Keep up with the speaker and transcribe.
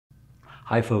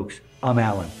Hi folks, I'm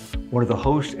Alan, one of the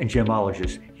hosts and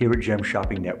gemologists here at Gem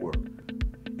Shopping Network.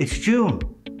 It's June,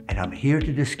 and I'm here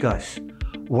to discuss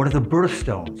one of the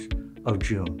birthstones of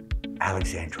June,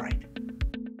 alexandrite.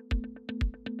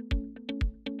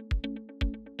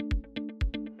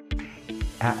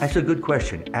 That's a good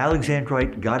question.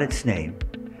 Alexandrite got its name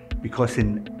because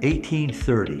in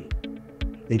 1830,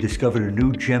 they discovered a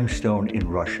new gemstone in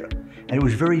Russia, and it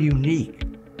was very unique.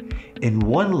 In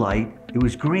one light, it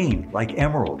was green, like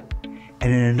emerald,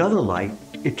 and in another light,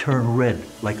 it turned red,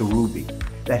 like a ruby.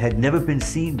 That had never been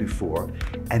seen before,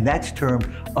 and that's termed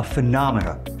a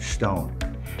phenomena stone.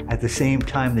 At the same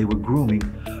time, they were grooming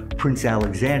Prince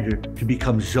Alexander to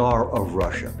become Tsar of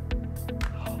Russia.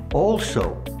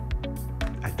 Also,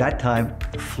 at that time,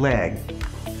 the flag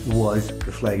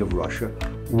of Russia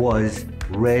was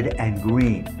red and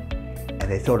green, and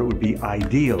they thought it would be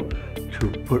ideal to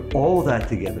put all that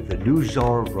together, the new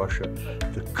Tsar of Russia,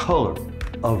 the color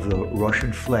of the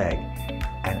Russian flag,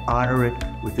 and honor it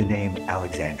with the name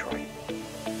alexandrite.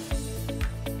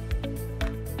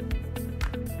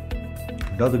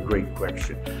 Another great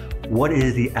question. What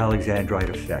is the alexandrite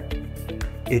effect?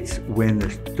 It's when the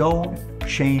stone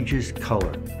changes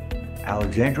color.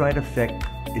 Alexandrite effect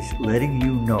is letting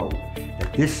you know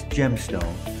that this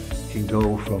gemstone can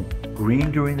go from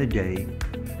green during the day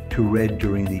to red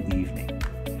during the evening.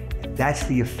 And that's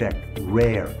the effect,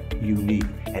 rare, unique,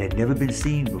 and had never been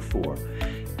seen before.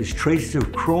 There's traces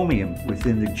of chromium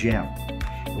within the gem.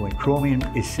 And when chromium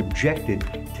is subjected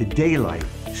to daylight,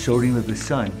 sodium of the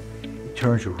sun, it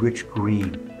turns a rich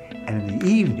green. And in the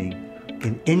evening,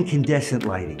 in incandescent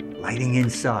lighting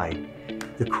inside,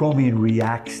 the chromium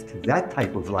reacts to that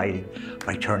type of lighting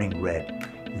by turning red.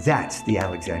 That's the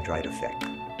alexandrite effect.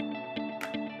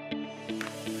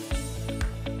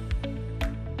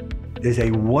 There's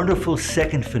a wonderful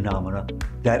second phenomena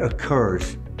that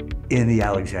occurs in the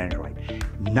alexandrite.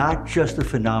 Not just the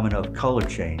phenomena of color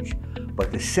change,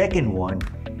 but the second one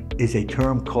is a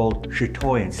term called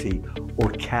chatoyancy,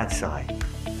 or cat's eye.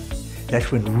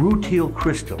 That's when rutile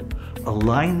crystal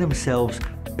align themselves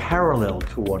parallel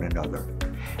to one another,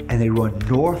 and they run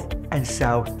north and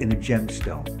south in a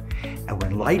gemstone. And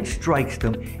when light strikes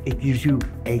them, it gives you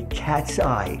a cat's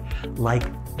eye, like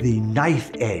the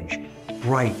knife edge,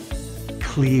 bright,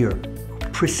 clear,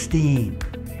 pristine.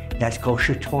 That's called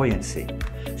chatoyancy.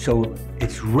 So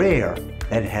it's rare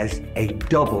that it has a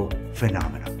double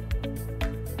phenomenon.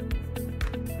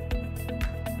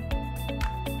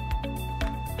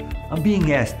 I'm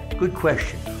being asked, good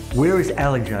question, where is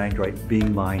alexandrite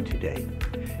being mined today?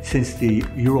 Since the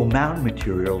Ural Mountain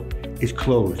material is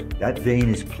closed, that vein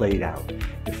is played out.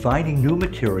 They're finding new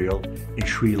material in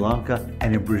Sri Lanka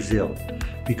and in Brazil.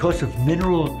 Because of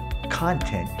mineral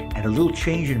content and a little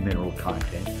change in mineral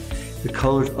content, the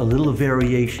color's a little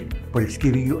variation, but it's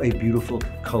giving you a beautiful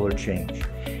color change.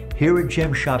 Here at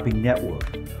Gem Shopping Network,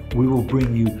 we will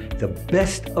bring you the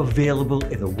best available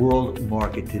in the world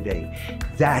market today.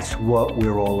 That's what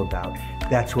we're all about.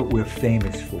 That's what we're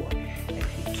famous for. And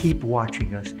if you keep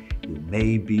watching us, you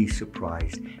may be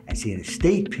surprised and see an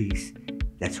estate piece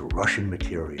that's Russian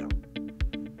material.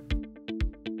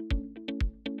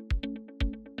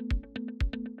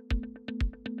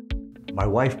 My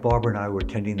wife Barbara and I were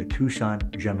attending the Tucson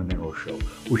Gem and Mineral Show,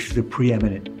 which is the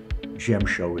preeminent gem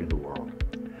show in the world.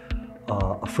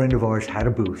 A friend of ours had a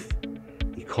booth.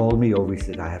 He called me over, he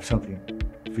said, I have something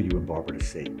for you and Barbara to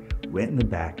see. Went in the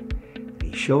back, and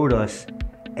he showed us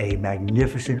a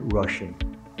magnificent Russian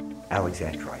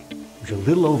alexandrite. It was a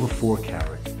little over 4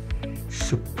 carats.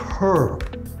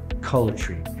 Superb color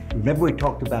treat. Remember we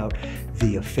talked about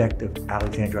the effect of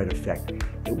alexandrite effect.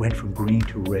 It went from green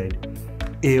to red.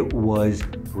 It was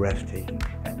breathtaking.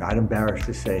 I'm not embarrassed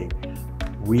to say,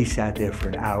 we sat there for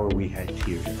an hour, we had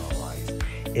tears in our eyes.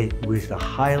 It was the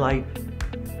highlight,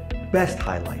 best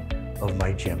highlight of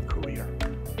my gem career.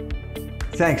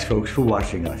 Thanks folks for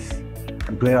watching us.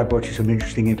 I'm glad I brought you some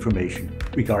interesting information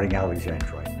regarding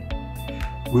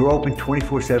alexandrite. We're open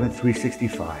 24/7,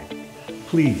 365.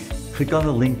 Please click on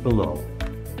the link below.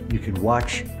 You can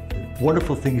watch the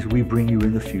wonderful things we bring you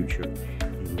in the future.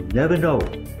 You never know,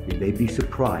 you may be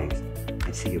surprised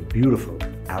and see a beautiful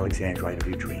alexandrite of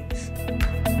your dreams.